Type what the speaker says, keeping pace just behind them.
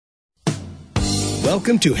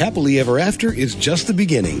Welcome to Happily Ever After is just the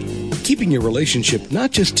beginning. Keeping your relationship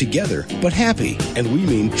not just together, but happy, and we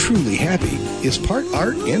mean truly happy, is part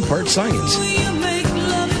art and part science.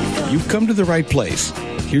 You've come to the right place.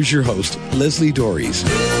 Here's your host, Leslie Dories.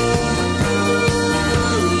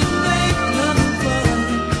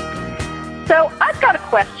 So I've got a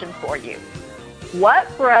question for you. What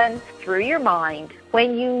runs through your mind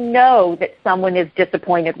when you know that someone is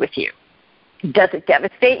disappointed with you? Does it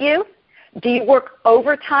devastate you? Do you work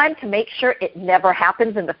overtime to make sure it never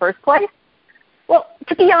happens in the first place? Well,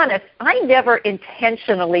 to be honest, I never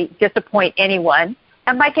intentionally disappoint anyone,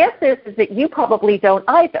 and my guess is that you probably don't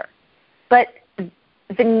either. But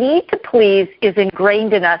the need to please is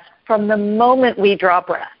ingrained in us from the moment we draw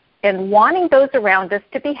breath, and wanting those around us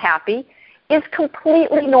to be happy is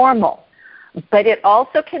completely normal. But it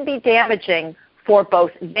also can be damaging for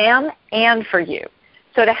both them and for you.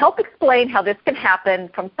 So to help explain how this can happen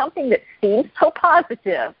from something that seems so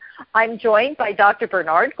positive, I'm joined by Dr.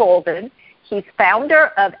 Bernard Golden. He's founder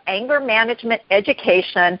of Anger Management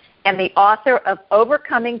Education and the author of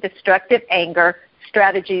Overcoming Destructive Anger,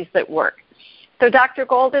 Strategies That Work. So Dr.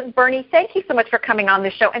 Golden, Bernie, thank you so much for coming on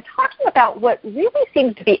the show and talking about what really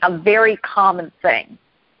seems to be a very common thing.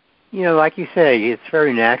 You know, like you say, it's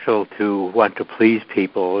very natural to want to please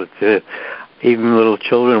people. Even little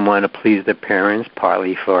children want to please their parents,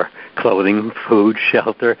 partly for clothing, food,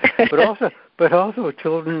 shelter, but also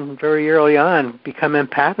children very early on become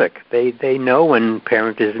empathic. They know when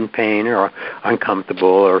parent is in pain or uncomfortable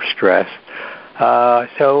or stressed.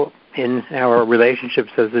 So in our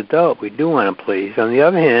relationships as adults, we do want to please. On the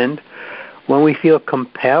other hand, when we feel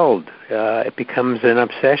compelled, it becomes an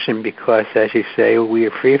obsession because, as you say, we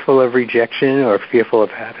are fearful of rejection or fearful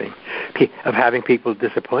of having people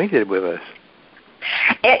disappointed with us.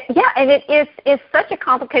 It's such a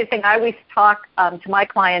complicated thing. I always talk to my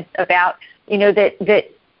clients about, that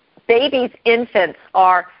babies, infants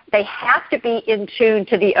they have to be in tune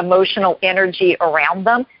to the emotional energy around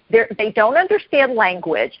them. They don't understand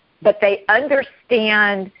language, but they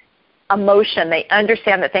understand emotion. They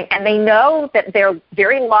understand the thing, and they know that their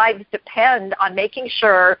very lives depend on making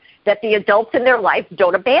sure that the adults in their life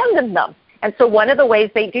don't abandon them. And so one of the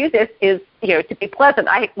ways they do this is, to be pleasant.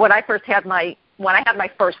 When I had my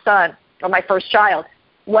first son, or my first child,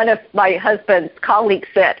 one of my husband's colleagues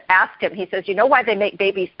asked him, he says, "You know why they make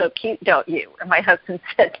babies so cute, don't you?" And my husband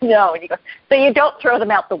said, "No." And he goes, "So you don't throw them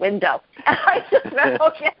out the window." And I just went,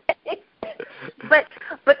 okay. But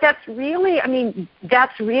that's really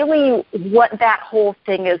what that whole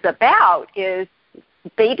thing is about, is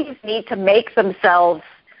babies need to make themselves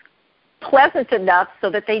pleasant enough so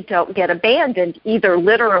that they don't get abandoned, either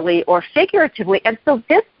literally or figuratively. And so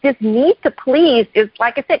this need to please is,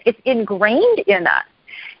 like I said, it's ingrained in us.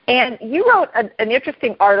 And you wrote an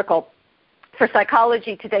interesting article for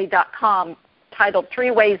PsychologyToday.com titled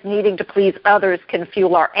 3 Ways Needing to Please Others Can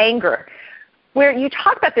Fuel Our Anger, where you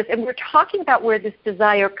talk about this, and we're talking about where this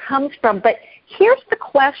desire comes from. But here's the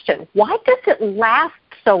question: why does it last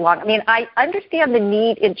so long? I mean, I understand the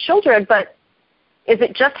need in children, but is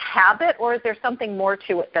it just habit, or is there something more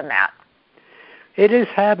to it than that? It is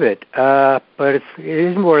habit, but it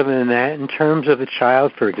is more than that. In terms of a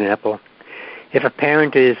child, for example, if a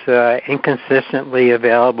parent is inconsistently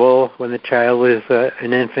available when the child is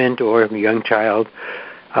an infant or a young child,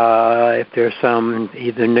 if there's some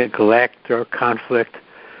either neglect or conflict,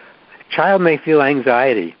 the child may feel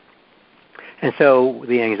anxiety. And so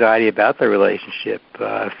the anxiety about the relationship,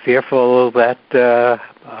 fearful that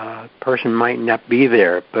person might not be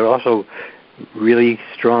there, but also really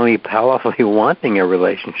strongly, powerfully wanting a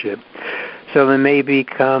relationship. So they may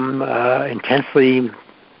become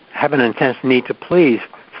have an intense need to please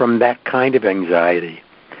from that kind of anxiety.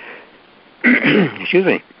 Excuse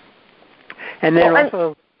me. And then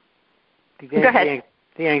also, go ahead.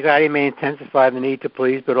 The anxiety may intensify the need to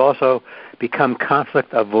please, but also become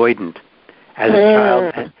conflict avoidant as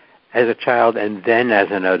a child, and then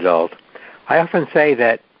as an adult. I often say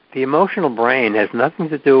that the emotional brain has nothing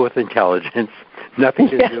to do with intelligence, nothing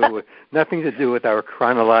to do with our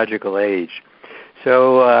chronological age.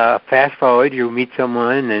 So fast forward, you meet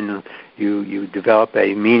someone and you develop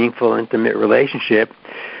a meaningful, intimate relationship.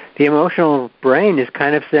 The emotional brain is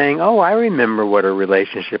kind of saying, "Oh, I remember what a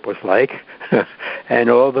relationship was like," and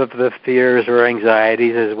all of the fears or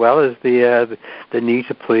anxieties, as well as the need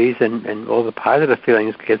to please, and all the positive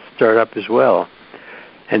feelings get stirred up as well.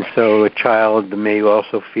 And so a child may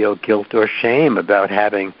also feel guilt or shame about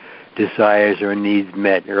having desires or needs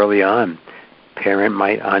met early on. Parent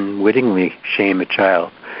might unwittingly shame a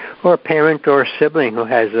child, or a parent or a sibling who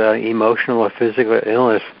has emotional or physical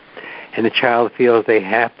illness and the child feels they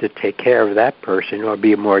have to take care of that person or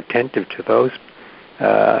be more attentive to those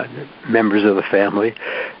members of the family,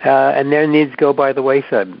 and their needs go by the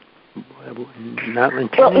wayside. Not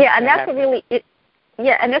intended. Well, yeah, and that's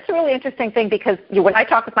and that's a really interesting thing, because when I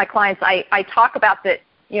talk with my clients, I talk about that.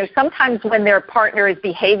 Sometimes when their partner is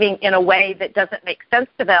behaving in a way that doesn't make sense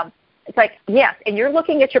to them, it's like, yes, and you're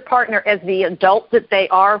looking at your partner as the adult that they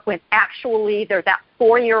are, when actually they're that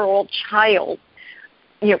 4-year-old child,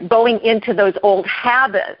 going into those old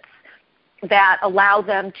habits that allow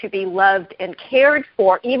them to be loved and cared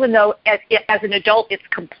for, even though as an adult it's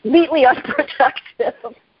completely unprotected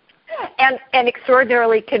and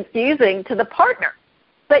extraordinarily confusing to the partner.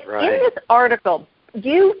 But right. In this article,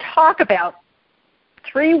 you talk about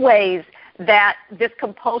 3 ways that this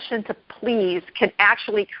compulsion to please can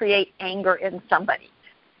actually create anger in somebody.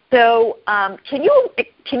 So can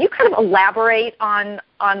you kind of elaborate on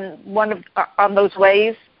those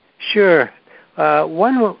ways? Sure.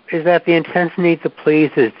 One is that the intense need to please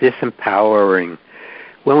is disempowering.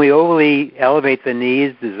 When we overly elevate the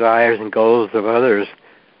needs, desires, and goals of others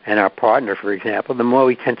and our partner, for example, the more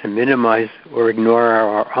we tend to minimize or ignore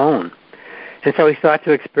our own. And so we start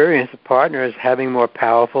to experience the partner as having more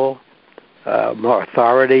powerful, more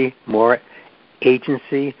authority, more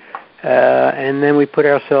agency, and then we put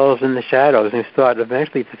ourselves in the shadows and start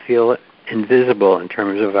eventually to feel invisible in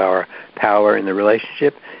terms of our power in the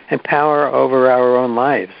relationship and power over our own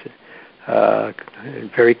lives.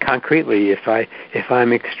 Very concretely, if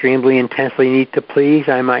I'm extremely intensely need to please,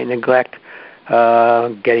 I might neglect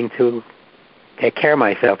getting to take care of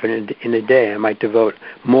myself in a day. I might devote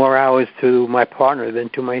more hours to my partner than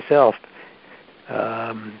to myself,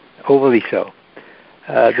 overly so.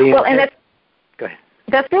 Go ahead.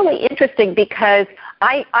 That's really interesting, because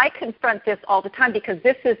I confront this all the time, because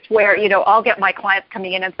this is where, I'll get my clients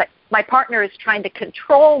coming in and say, my partner is trying to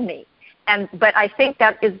control me. But I think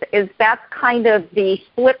that's kind of the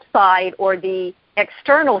flip side, or the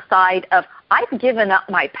external side of, I've given up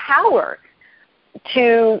my power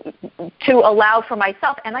to allow for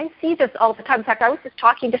myself. And I see this all the time. In fact, I was just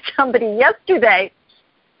talking to somebody yesterday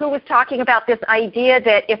who was talking about this idea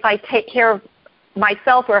that if I take care of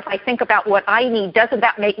myself, or if I think about what I need, doesn't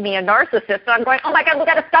that make me a narcissist? And I'm going, oh my God, we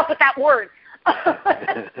got to stop with that word.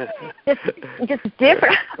 just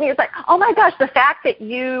different. I mean, it's like, oh my gosh, the fact that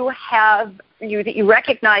you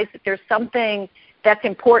recognize that there's something that's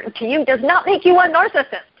important to you does not make you a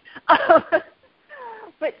narcissist.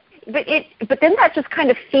 But then that just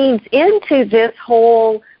kind of feeds into this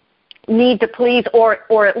whole need to please,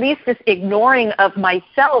 or at least this ignoring of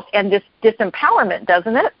myself and this disempowerment,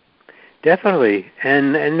 doesn't it? Definitely,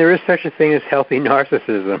 and there is such a thing as healthy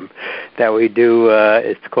narcissism that we do.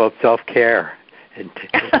 It's called self-care and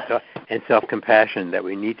self-compassion, that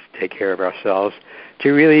we need to take care of ourselves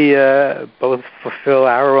to really both fulfill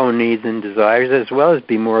our own needs and desires, as well as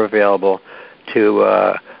be more available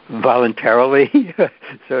to voluntarily,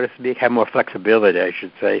 so to speak, have more flexibility, I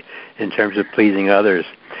should say, in terms of pleasing others.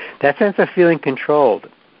 That sense of feeling controlled,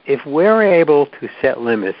 if we're able to set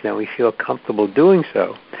limits and we feel comfortable doing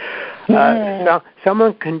so,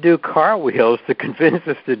 someone can do cartwheels to convince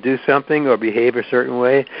us to do something or behave a certain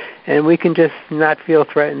way, and we can just not feel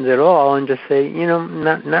threatened at all and just say,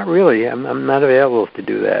 not really. I'm not available to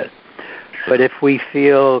do that. But if we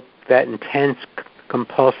feel that intense,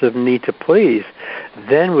 compulsive need to please,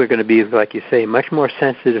 then we're going to be, like you say, much more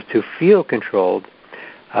sensitive to feel controlled,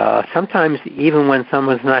 sometimes even when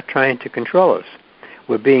someone's not trying to control us.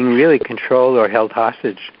 We're being really controlled or held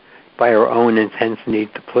hostage by our own intense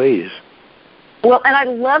need to please. Well, and I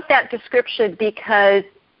love that description, because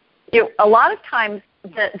a lot of times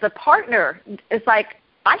the partner is like,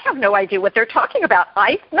 I have no idea what they're talking about.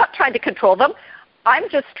 I'm not trying to control them. I'm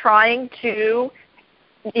just trying to,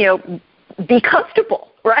 be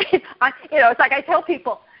comfortable, right? It's like I tell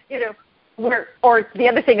people, or the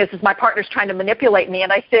other thing is my partner's trying to manipulate me,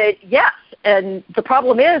 and I said, yes. And the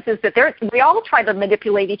problem is that we all try to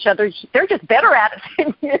manipulate each other. They're just better at it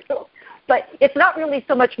than you. But it's not really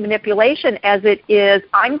so much manipulation as it is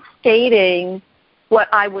I'm stating what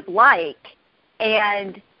I would like.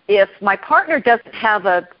 And if my partner doesn't have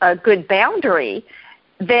a good boundary,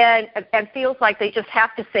 then and feels like they just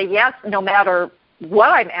have to say yes no matter what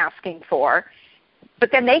I'm asking for,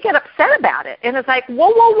 but then they get upset about it. And it's like,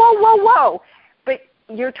 whoa. But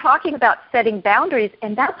you're talking about setting boundaries,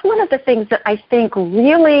 and that's one of the things that I think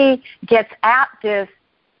really gets at this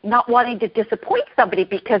not wanting to disappoint somebody,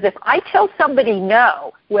 because if I tell somebody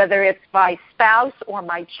no, whether it's my spouse or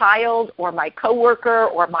my child or my coworker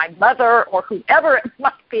or my mother or whoever it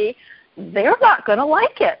might be, they're not going to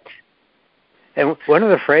like it. And one of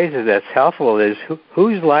the phrases that's helpful is,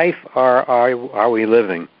 whose life are we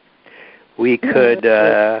living? We could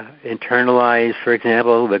internalize, for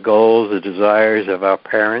example, the goals, the desires of our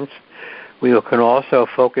parents. We can also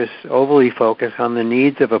overly focus on the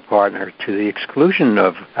needs of a partner to the exclusion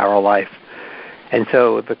of our life. And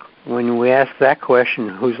so when we ask that question,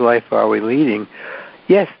 whose life are we leading?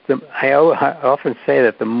 Yes, I often say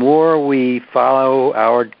that the more we follow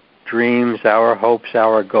our dreams, our hopes,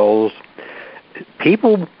 our goals,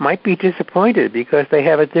 people might be disappointed because they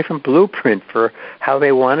have a different blueprint for how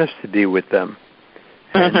they want us to be with them.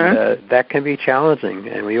 And that can be challenging.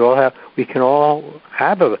 And we can all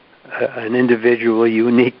have an individual,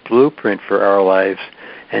 unique blueprint for our lives,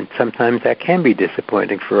 and sometimes that can be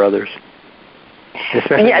disappointing for others.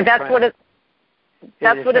 Yeah, that's what it's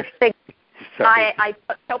thing. I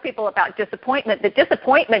tell people about disappointment. That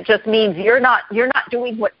disappointment just means you're not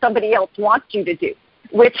doing what somebody else wants you to do,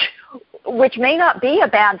 which may not be a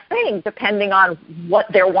bad thing depending on what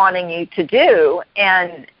they're wanting you to do.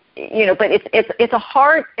 And but it's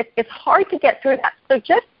hard to get through that. So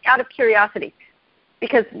just out of curiosity,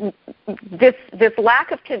 because this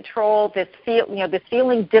lack of control, this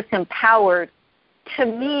feeling disempowered, to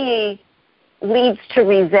me leads to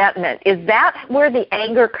resentment. Is that where the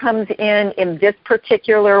anger comes in this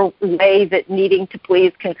particular way that needing to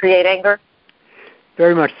please can create anger?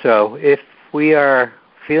 Very much so. If we are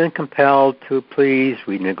feeling compelled to please,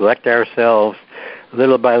 we neglect ourselves,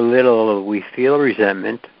 little by little we feel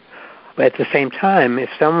resentment. But at the same time, if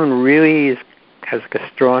someone really has a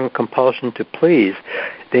strong compulsion to please,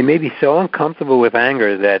 they may be so uncomfortable with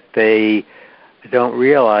anger that they don't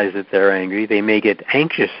realize that they're angry. They may get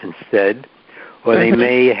anxious instead, or they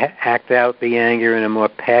may act out the anger in a more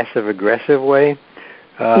passive-aggressive way,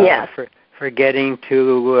 forgetting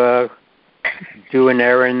to do an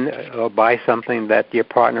errand or buy something that your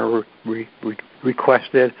partner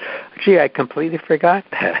requested. Gee, I completely forgot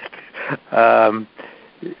that.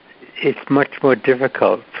 It's much more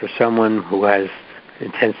difficult for someone who has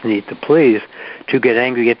intense need to please to get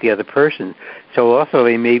angry at the other person. So also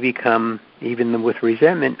they may become, even with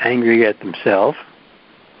resentment, angry at themselves.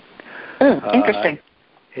 Interesting.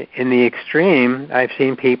 In the extreme, I've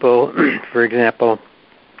seen people, for example,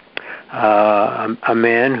 a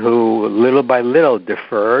man who little by little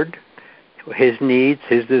deferred his needs,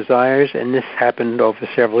 his desires, and this happened over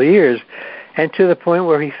several years, and to the point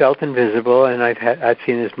where he felt invisible. And I've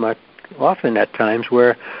seen this much often at times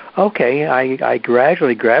where, okay, I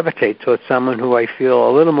gradually gravitate towards someone who I feel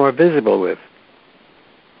a little more visible with,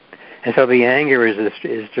 and so the anger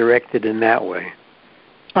is directed in that way.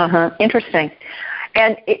 Interesting.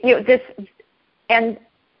 And and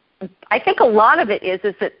I think a lot of it is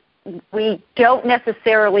that we don't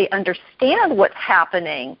necessarily understand what's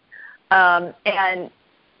happening, and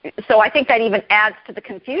so I think that even adds to the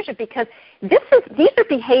confusion, because these are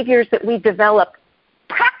behaviors that we develop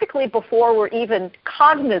practically before we're even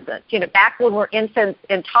cognizant. Back when we're infants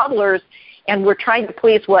and toddlers, and we're trying to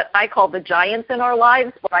please what I call the giants in our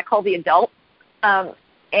lives, what I call the adults,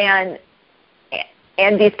 and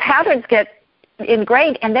these patterns get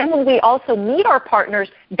ingrained. And then when we also meet our partners,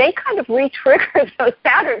 they kind of re-trigger those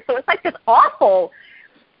patterns. So it's like this awful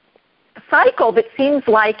cycle that seems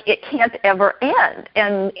like it can't ever end.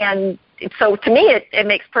 And so to me, it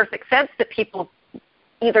makes perfect sense that people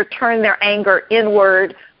either turn their anger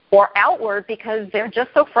inward or outward because they're just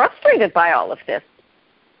so frustrated by all of this.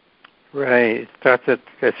 Right. It starts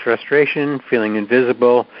as frustration, feeling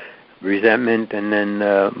invisible, resentment, and then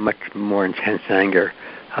much more intense anger.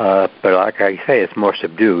 But like I say, it's more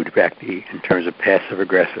subdued in terms of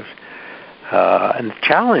passive-aggressive. And the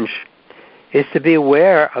challenge is to be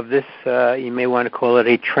aware of this, you may want to call it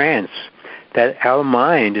a trance, that our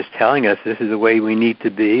mind is telling us this is the way we need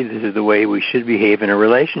to be, this is the way we should behave in a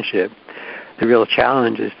relationship. The real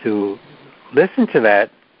challenge is to listen to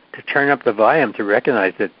that, to turn up the volume, to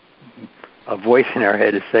recognize that a voice in our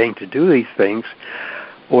head is saying to do these things,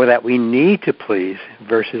 or that we need to please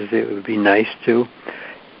versus it would be nice to.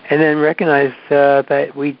 And then recognize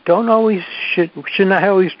that we should not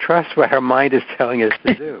always trust what our mind is telling us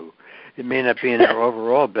to do. It may not be in our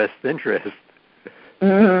overall best interest.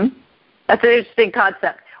 Mm-hmm. That's an interesting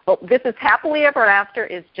concept. Well, this is Happily Ever After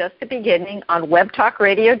is just the beginning on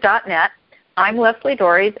webtalkradio.net. I'm Leslie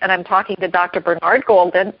Dories, and I'm talking to Dr. Bernard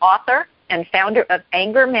Golden, author and founder of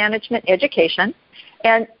Anger Management Education.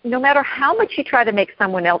 And no matter how much you try to make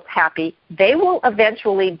someone else happy, they will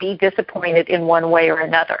eventually be disappointed in one way or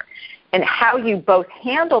another. And how you both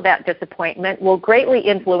handle that disappointment will greatly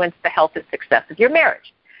influence the health and success of your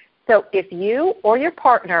marriage. So if you or your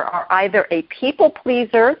partner are either a people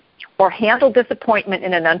pleaser or handle disappointment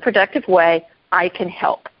in an unproductive way, I can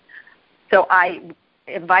help. So I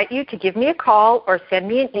invite you to give me a call or send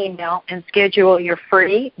me an email and schedule your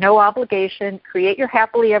free, no obligation, Create Your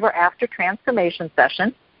Happily Ever After transformation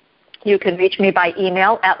session. You can reach me by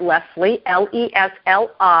email at Leslie, Lesli, at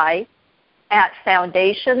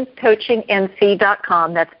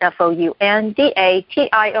foundationscoachingnc.com. That's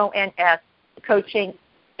FOUNDATIONS, coaching,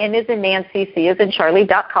 N as in Nancy, C as in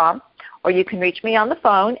Charlie.com. Or you can reach me on the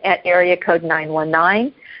phone at area code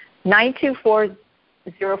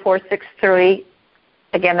 919-924-0463.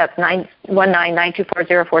 Again, that's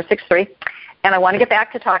 919-924-0463. And I want to get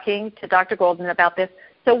back to talking to Dr. Golden about this.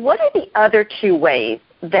 So what are the other two ways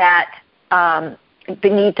that the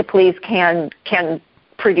need to please can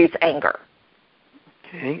produce anger?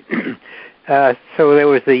 Okay. So there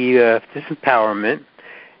was the disempowerment.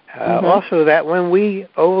 Also, that when we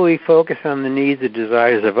overly focus on the needs and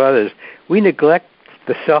desires of others, we neglect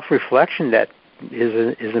the self-reflection that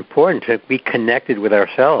is important, to be connected with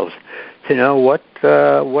ourselves, to know what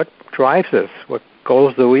drives us, what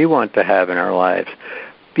goals do we want to have in our lives.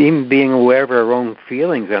 Being aware of our own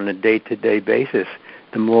feelings on a day-to-day basis.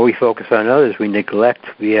 The more we focus on others, we neglect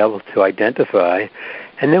to be able to identify,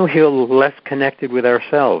 and then we feel less connected with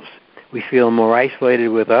ourselves. We feel more isolated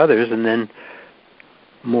with others, and then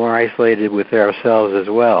more isolated with ourselves as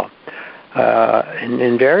well. And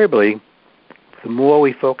invariably, the more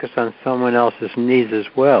we focus on someone else's needs as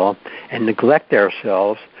well and neglect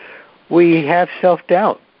ourselves, we have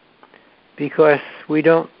self-doubt because we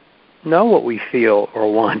don't know what we feel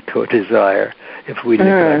or want or desire if we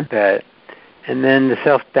neglect that. And then the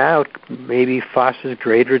self-doubt maybe fosters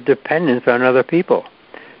greater dependence on other people.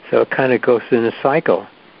 So it kind of goes in a cycle.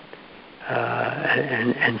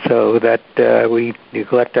 And so that we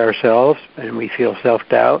neglect ourselves and we feel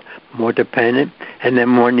self-doubt, more dependent, and then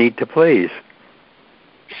more need to please.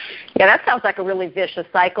 Yeah, that sounds like a really vicious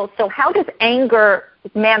cycle. So how does anger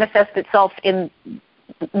manifest itself in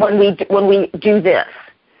when we do this?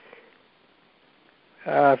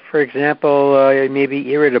 For example, you may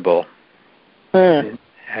be irritable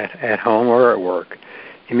at home or at work.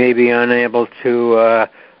 You may be unable to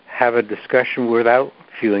have a discussion without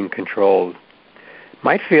feeling controlled.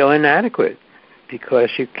 Might feel inadequate because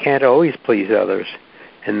you can't always please others,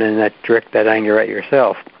 and then direct that anger at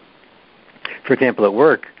yourself. For example, at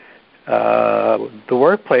work, the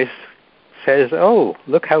workplace says, "Oh,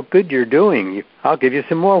 look how good you're doing. I'll give you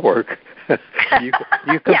some more work."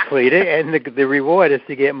 you complete it, and the reward is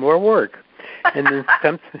to get more work. And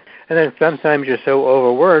then sometimes you're so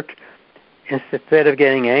overworked, instead of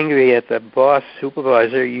getting angry at the boss,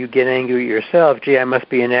 supervisor, you get angry at yourself. Gee, I must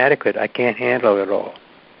be inadequate. I can't handle it all.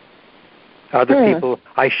 Other people,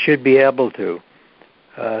 I should be able to.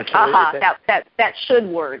 That should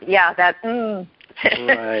word. Yeah, that. Right.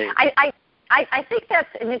 I think that's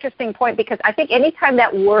an interesting point because I think anytime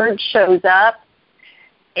that word shows up,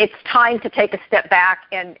 it's time to take a step back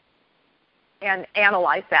and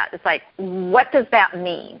analyze that. It's like, what does that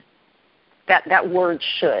mean? That word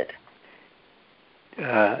should.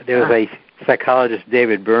 There was a psychologist,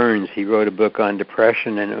 David Burns. He wrote a book on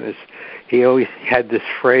depression, and he always had this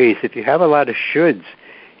phrase: if you have a lot of shoulds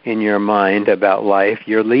in your mind about life,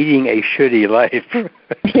 you're leading a shouldy life.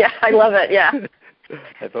 Yeah, I love it. Yeah,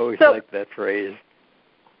 I've always liked that phrase.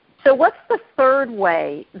 So, what's the third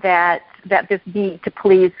way that this need to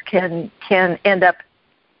please can end up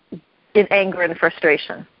in anger and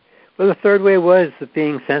frustration? Well, the third way was that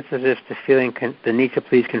being sensitive to feeling, the need to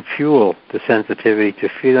please can fuel the sensitivity to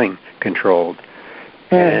feeling controlled.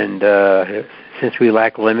 And since we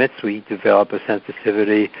lack limits, we develop a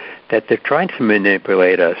sensitivity that they're trying to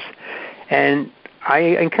manipulate us. And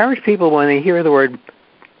I encourage people when they hear the word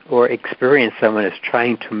or experience someone as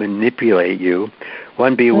trying to manipulate you,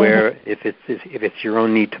 one, be aware if it's your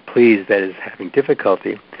own need to please that is having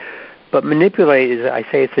difficulty. But manipulate is, I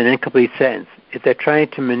say it's an incomplete sentence. If they're trying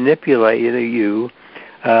to manipulate you,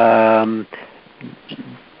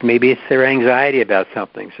 maybe it's their anxiety about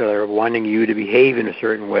something, so they're wanting you to behave in a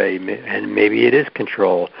certain way, and maybe it is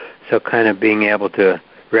control. So kind of being able to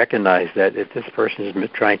recognize that if this person is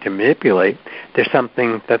trying to manipulate, there's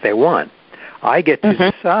something that they want. I get to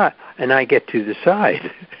decide, and I get to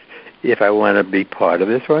decide if I want to be part of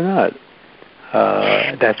this or not.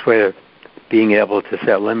 That's where being able to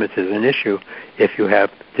set limits is an issue if you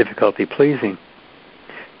have difficulty pleasing.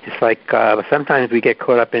 It's like sometimes we get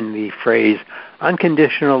caught up in the phrase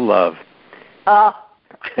unconditional love.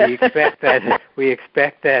 We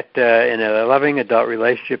expect that in a loving adult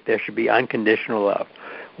relationship there should be unconditional love,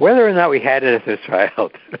 whether or not we had it as a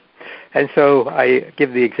child. And so I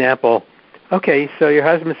give the example, okay, so your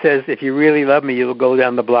husband says, if you really love me, you'll go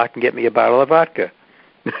down the block and get me a bottle of vodka.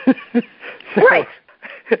 Right.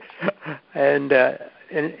 And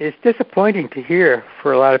it's disappointing to hear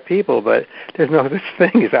for a lot of people, but there's no such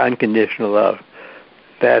thing as unconditional love.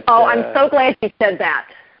 I'm so glad you said that.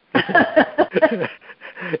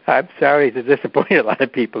 I'm sorry to disappoint a lot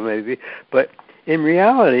of people, maybe, but in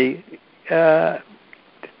reality,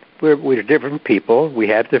 we're different people. We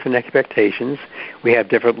have different expectations. We have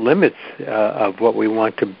different limits of what we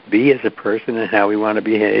want to be as a person and how we want to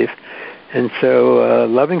behave. And so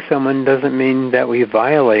loving someone doesn't mean that we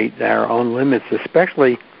violate our own limits,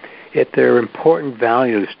 especially if they're important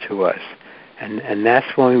values to us. And that's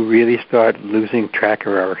when we really start losing track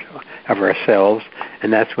of ourselves,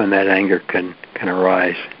 and that's when that anger can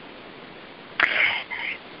arise.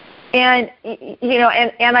 And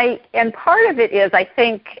and part of it is, I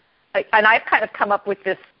think, and I've kind of come up with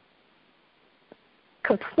this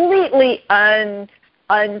completely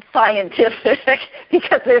unscientific,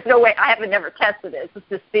 because there's no way, I haven't never tested it. It's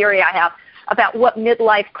this theory I have about what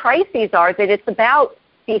midlife crises are, that it's about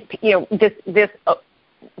these, this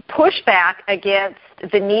pushback against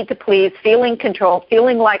the need to please, feeling control,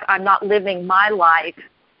 feeling like I'm not living my life.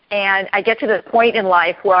 And I get to the point in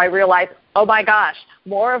life where I realize, oh my gosh,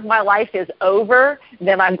 more of my life is over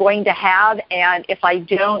than I'm going to have. And if I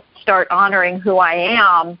don't start honoring who I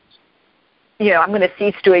am, I'm going to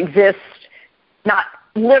cease to exist, not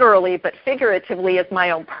literally, but figuratively, as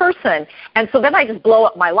my own person. And so then I just blow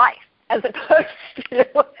up my life, as opposed to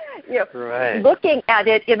right. looking at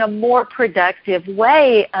it in a more productive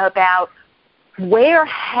way about, where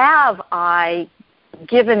have I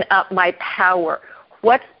given up my power?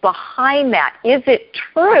 What's behind that? Is it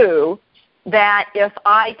true that if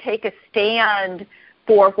I take a stand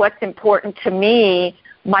for what's important to me,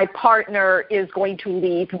 my partner is going to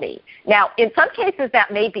leave me? Now, in some cases,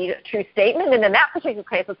 that may be a true statement, and in that particular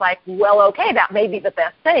case, it's like, well, okay, that may be the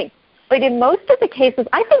best thing. But in most of the cases,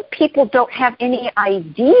 I think people don't have any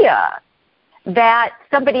idea that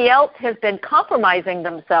somebody else has been compromising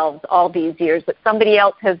themselves all these years, that somebody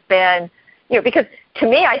else has been, because to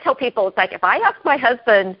me, I tell people, it's like, if I ask my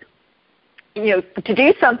husband, to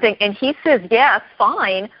do something and he says yes,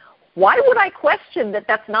 fine, why would I question that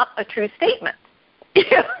that's not a true statement?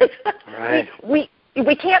 Right. We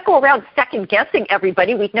can't go around second guessing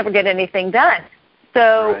everybody. We'd never get anything done.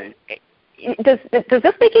 So right. Does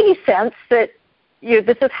this make any sense that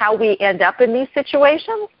this is how we end up in these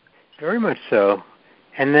situations? Very much so.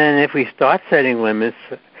 And then if we start setting limits,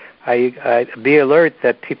 I be alert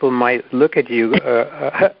that people might look at you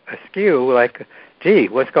askew, like, gee,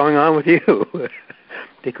 what's going on with you?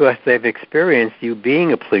 Because they've experienced you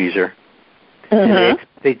being a pleaser. Mm-hmm. And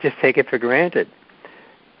they just take it for granted.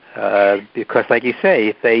 Because, like you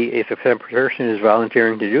say, if a person is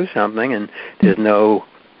volunteering to do something and there's no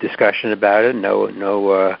discussion about it, no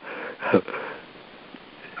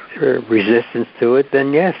resistance to it,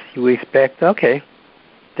 then yes, you expect, okay,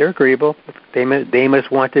 they're agreeable. They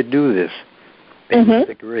must want to do this. They mm-hmm. must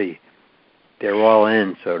agree. They're all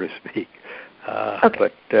in, so to speak. Okay.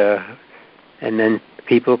 But and then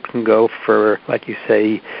people can go for, like you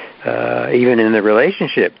say, even in the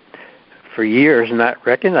relationship, for years not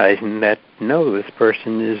recognizing that, no, this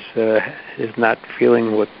person is not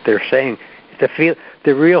feeling what they're saying.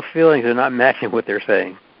 The real feelings are not matching what they're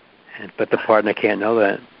saying, but the partner can't know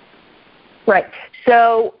that. Right.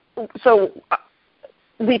 So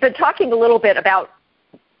we've been talking a little bit about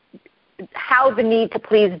how the need to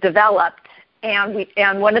please developed, and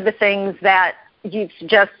one of the things that you've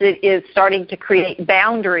suggested is starting to create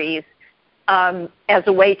boundaries as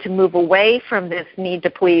a way to move away from this need to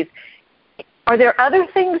please. Are there other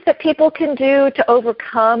things that people can do to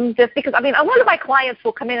overcome this? Because, a lot of my clients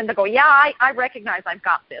will come in and they'll go, yeah, I recognize I've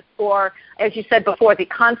got this. Or, as you said before, the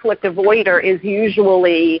conflict avoider is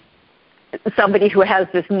usually somebody who has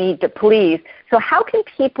this need to please. So how can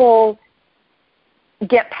people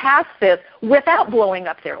get past this without blowing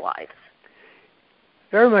up their lives?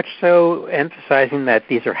 Very much so, emphasizing that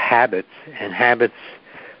these are habits, and habits,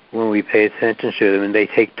 when we pay attention to them, and they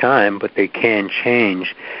take time, but they can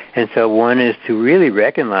change. And so one is to really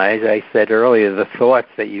recognize, I said earlier, the thoughts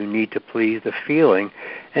that you need to please, the feeling,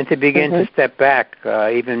 and to begin mm-hmm. to step back,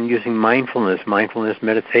 even using mindfulness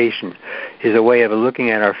meditation is a way of looking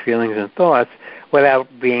at our feelings and thoughts without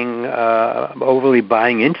being overly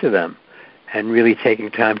buying into them, and really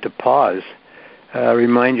taking time to pause.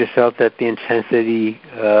 Remind yourself that the intensity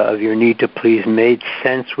of your need to please made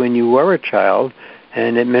sense when you were a child,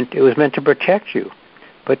 and it was meant to protect you.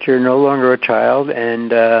 But you're no longer a child,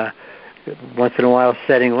 and once in a while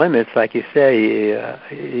setting limits, like you say,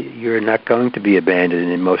 you're not going to be abandoned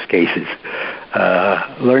in most cases.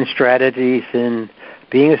 Learn strategies in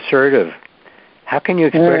being assertive, How can you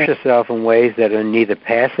express yourself in ways that are neither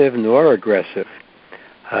passive nor aggressive?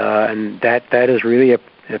 And that is really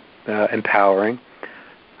empowering.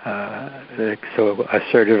 So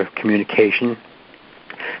assertive communication.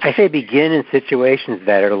 I say begin in situations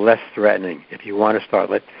that are less threatening if you want to start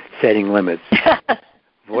setting limits.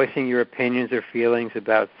 Voicing your opinions or feelings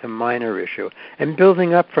about some minor issue and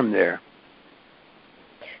building up from there.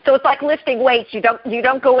 So it's like lifting weights. You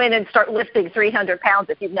don't go in and start lifting 300 pounds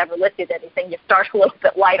if you've never lifted anything. You start a little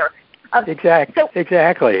bit lighter.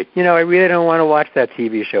 Exactly. I really don't want to watch that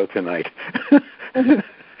TV show tonight.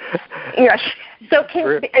 Yes. So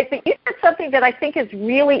you said something that I think is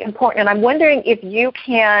really important, and I'm wondering if you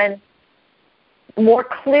can more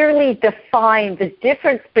clearly define the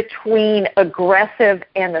difference between aggressive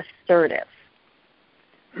and assertive.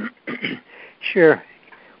 Sure.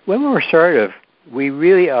 When we're assertive, we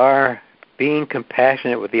really are being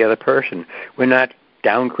compassionate with the other person. We're not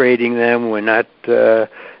downgrading them. We're not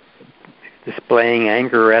displaying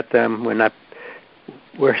anger at them.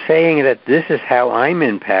 We're saying that this is how I'm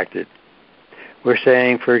impacted. We're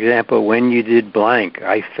saying, for example, when you did blank,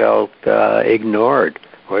 I felt ignored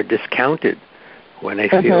or discounted. When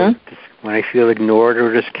I feel ignored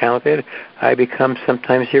or discounted, I become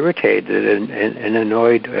sometimes irritated and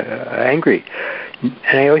annoyed, angry.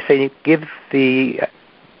 And I always say, give the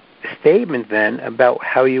statement then about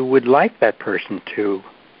how you would like that person to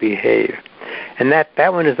behave. And that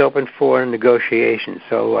one is open for negotiation.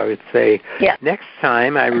 So I would say, next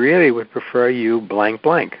time I really would prefer you blank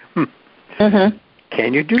blank.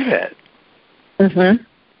 Can you do that?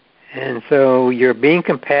 And so you're being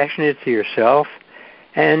compassionate to yourself.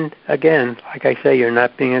 And again, like I say, you're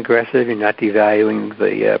not being aggressive. You're not devaluing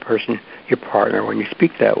the person, your partner, when you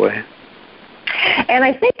speak that way. And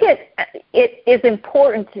I think it is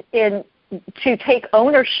important to take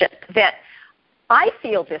ownership that I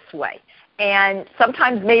feel this way. And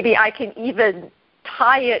sometimes maybe I can even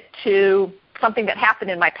tie it to something that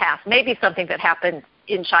happened in my past, maybe something that happened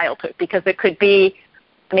in childhood, because it could be,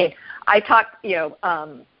 I talked,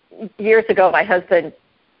 years ago, my husband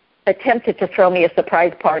attempted to throw me a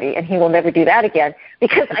surprise party, and he will never do that again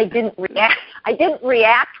because I didn't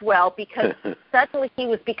react well because suddenly he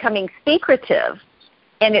was becoming secretive,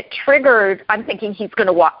 and it triggered. I'm thinking he's going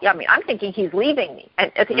to walk. I'm thinking he's leaving me,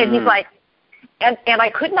 and he's like, and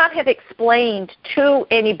I could not have explained to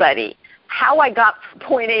anybody how I got from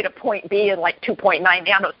point A to point B in like 2.9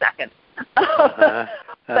 nanoseconds.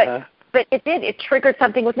 But it did. It triggered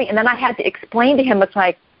something with me, and then I had to explain to him. It's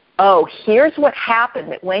like, oh, here's what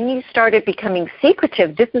happened, that when you started becoming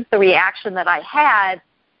secretive, this is the reaction that I had,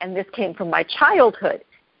 and this came from my childhood.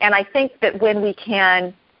 And I think that when we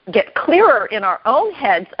can get clearer in our own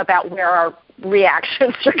heads about where our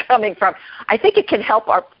reactions are coming from, I think it can help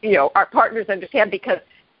our partners understand, because,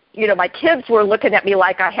 my kids were looking at me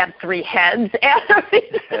like I had three heads. And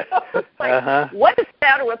what is the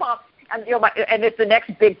matter with Mom? And, and it's the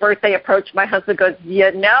next big birthday approach. My husband goes,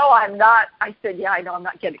 I'm not. I said, I know I'm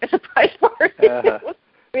not getting a surprise party.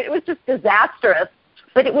 It was just disastrous.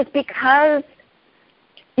 But it was because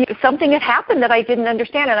something had happened that I didn't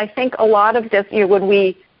understand. And I think a lot of this, when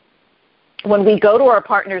we go to our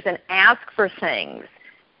partners and ask for things,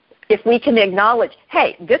 if we can acknowledge,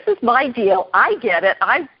 hey, this is my deal. I get it.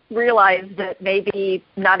 I realize that maybe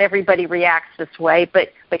not everybody reacts this way, but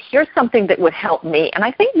here's something that would help me. And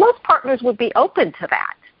I think most partners would be open to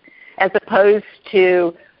that, as opposed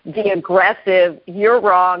to the aggressive, you're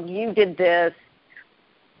wrong, you did this,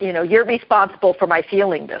 you're responsible for my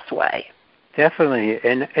feeling this way. Definitely.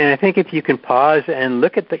 And I think if you can pause and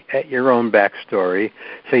look at your own backstory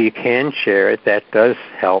so you can share it, that does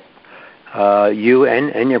help you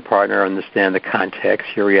and your partner understand the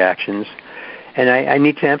context, your reactions. And I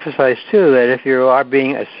need to emphasize, too, that if you are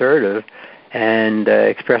being assertive and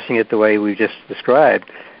expressing it the way we just described,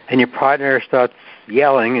 and your partner starts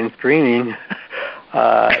yelling and screaming,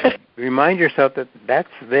 remind yourself that that's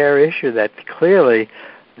their issue, that clearly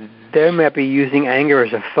they might be using anger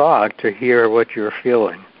as a fog to hear what you're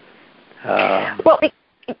feeling. And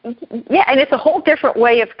it's a whole different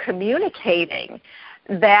way of communicating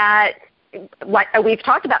that, like we've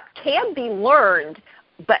talked about, can be learned.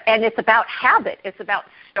 And it's about habit. It's about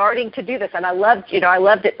starting to do this. And I loved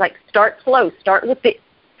it. Like, start slow. Start with the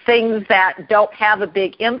things that don't have a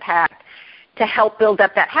big impact to help build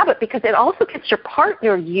up that habit, because it also gets your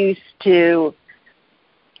partner used to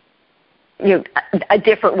a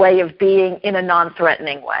different way of being in a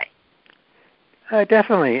non-threatening way.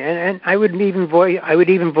 Definitely. And I would even voice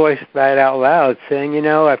that out loud, saying,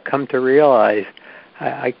 I've come to realize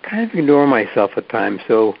I kind of ignore myself at times,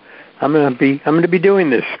 so I'm going to be doing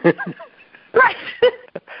this. Right.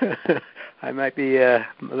 I might be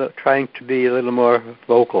trying to be a little more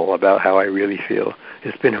vocal about how I really feel.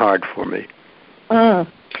 It's been hard for me. And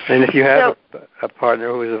if you have a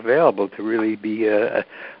partner who is available to really be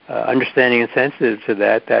understanding and sensitive to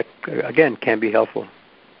that, again, can be helpful.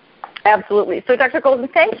 Absolutely. So, Dr. Golden,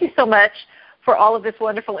 thank you so much for all of this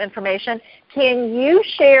wonderful information. Can you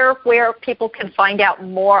share where people can find out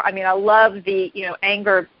more? I mean, I love the,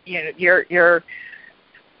 anger, your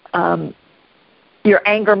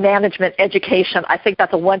anger management education. I think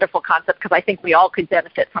that's a wonderful concept because I think we all could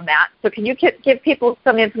benefit from that. So can you give people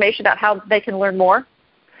some information about how they can learn more?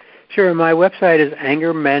 Sure. My website is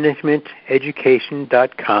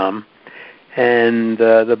angermanagementeducation.com, and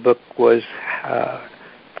the book was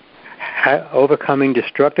Overcoming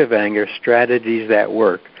Destructive Anger, Strategies That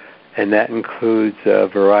Work. And that includes a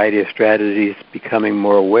variety of strategies, becoming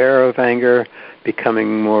more aware of anger,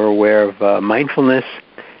 becoming more aware of mindfulness,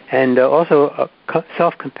 and also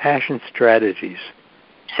self-compassion strategies.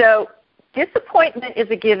 So disappointment is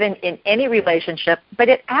a given in any relationship, but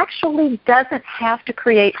it actually doesn't have to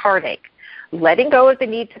create heartache. Letting go of the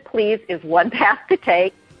need to please is one path to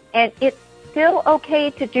take, and it's still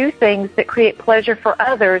okay to do things that create pleasure for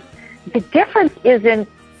others. The difference is in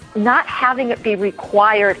not having it be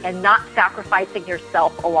required and not sacrificing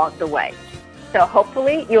yourself along the way. So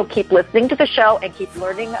hopefully you'll keep listening to the show and keep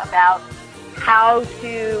learning about how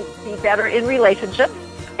to be better in relationships.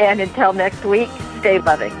 And until next week, stay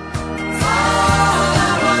loving.